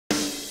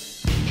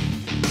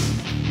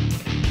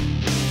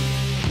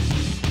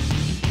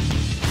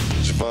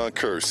Jevon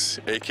Kearse,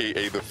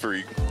 a.k.a. The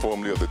Freak,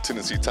 formerly of the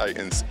Tennessee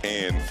Titans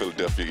and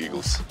Philadelphia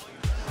Eagles.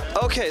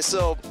 Okay,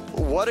 so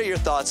what are your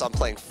thoughts on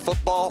playing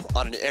football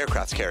on an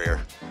aircraft carrier?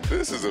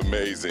 This is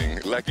amazing.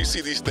 Like, you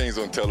see these things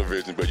on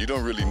television, but you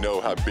don't really know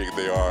how big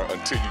they are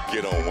until you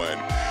get on one.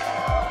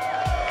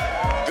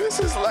 This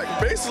is like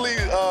basically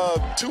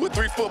 2 or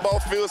 3 football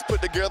fields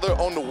put together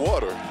on the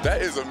water.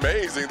 That is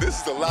amazing.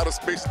 This is a lot of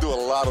space to do a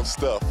lot of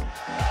stuff.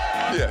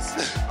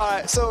 Yes. All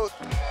right, so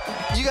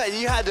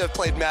you had to have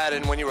played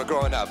Madden when you were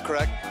growing up,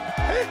 correct?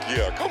 Heck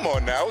yeah, come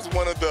on now. I was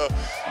one of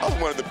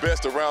the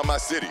best around my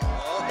city.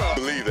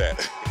 Believe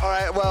that. All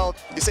right, well,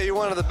 you say you're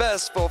one of the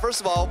best. Well,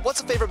 first of all,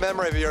 what's a favorite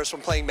memory of yours from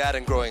playing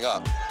Madden growing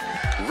up?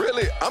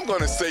 Really, I'm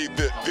going to say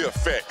the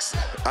effects.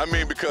 I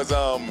mean, because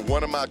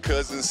one of my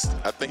cousins,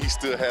 I think he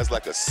still has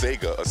like a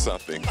Sega or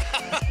something.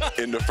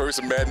 In the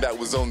first Madden that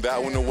was on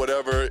that one or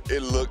whatever,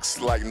 it looks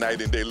like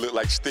night and day. Look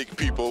like stick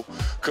people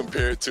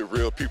compared to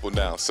real people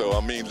now. So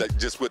I mean, like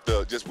just with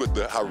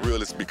the how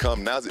real it's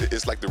become now,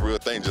 it's like the real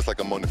thing, just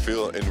like I'm on the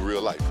field in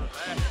real life.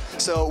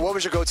 So what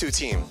was your go-to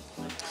team?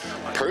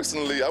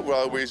 Personally, I would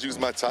always use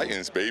my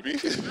Titans, baby.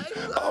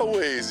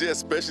 Always, yeah,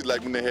 especially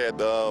like when they had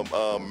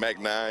Mac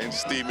 9,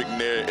 Steve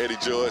McNair, Eddie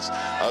George.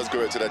 I was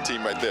going to that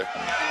team right there.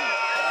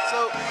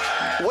 So,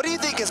 what do you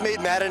think has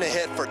made Madden a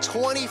hit for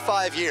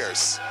 25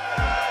 years?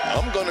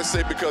 I'm going to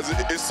say because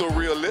it's so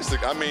realistic.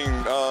 I mean,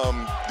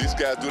 these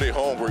guys do their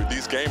homework.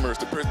 These gamers,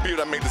 the people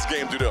that make this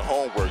game do their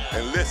homework.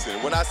 And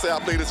listen, when I say I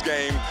play this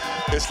game,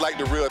 it's like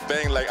the real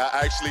thing. Like,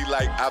 I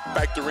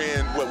factor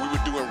in what we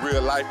would do in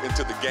real life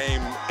into the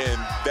game, and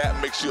that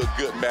makes you a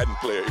good Madden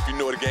player. If you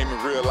know the game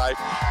in real life,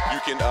 you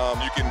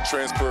can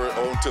transfer it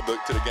on to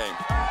the game.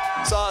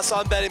 So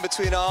I'm betting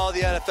between all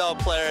the NFL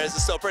players,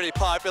 it's still pretty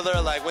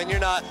popular. Like when you're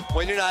not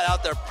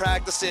out there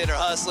practicing or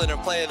hustling or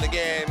playing the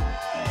game,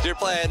 you're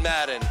playing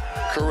Madden.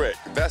 Correct.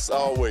 That's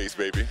always,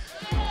 baby.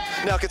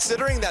 Now,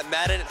 considering that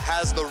Madden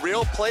has the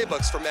real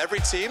playbooks from every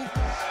team,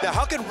 now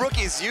how can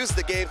rookies use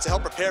the game to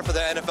help prepare for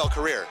their NFL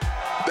career?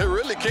 They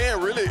really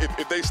can, really.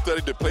 If they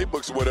study the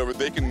playbooks or whatever,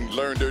 they can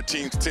learn their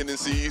team's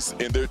tendencies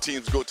and their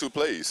team's go-to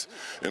plays.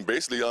 And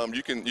basically,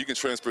 you can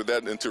transfer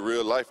that into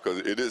real life because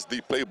it is the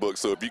playbook.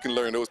 So if you can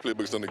learn those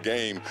playbooks on the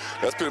game,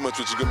 that's pretty much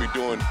what you're going to be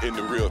doing in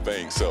the real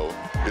thing. So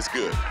it's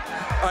good.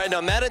 All right,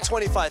 now Madden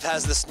 25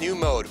 has this new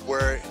mode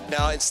where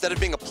now instead of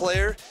being a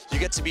player, you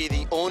get to be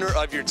the owner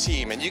of your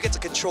team, and you get to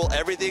control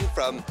everything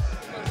from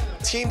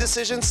team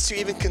decisions to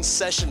even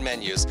concession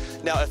menus.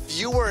 Now, if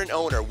you were an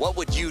owner, what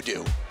would you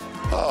do?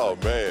 Oh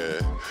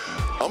man,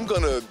 I'm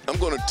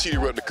gonna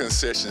tear up the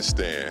concession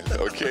stand.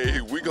 Okay,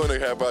 we're gonna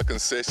have our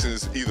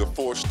concessions either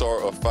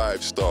 4-star or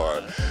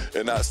 5-star,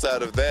 and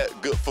outside of that,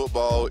 good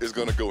football is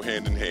gonna go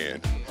hand in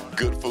hand.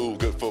 Good food,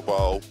 good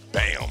football,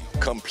 bam,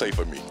 come play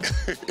for me.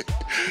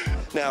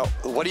 Now,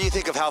 what do you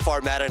think of how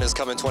far Madden has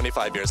come in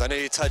 25 years? I know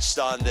you touched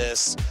on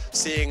this,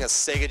 seeing a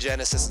Sega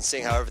Genesis and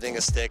seeing how everything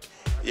is stick.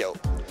 You know,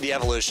 the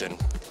evolution.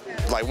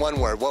 Like one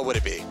word, what would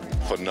it be?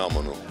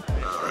 Phenomenal.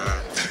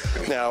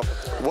 Now,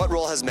 what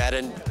role has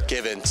Madden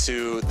given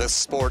to the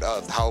sport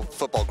of how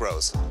football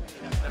grows?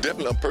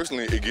 Definitely,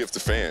 personally, it gives the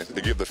fans.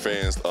 It gives the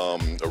fans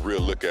a real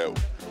look at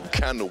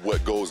kind of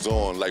what goes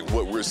on, like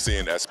what we're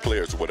seeing as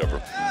players or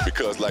whatever.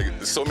 Because like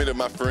so many of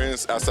my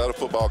friends outside of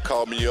football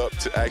call me up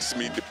to ask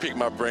me to pick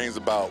my brains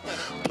about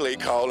play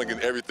calling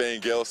and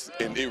everything else.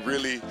 And it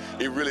really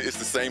is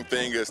the same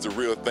thing as the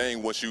real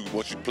thing. Once you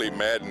play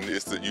Madden,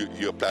 it's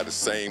you apply the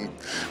same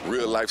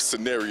real life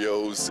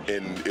scenarios,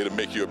 and it'll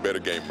make you a better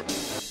gamer.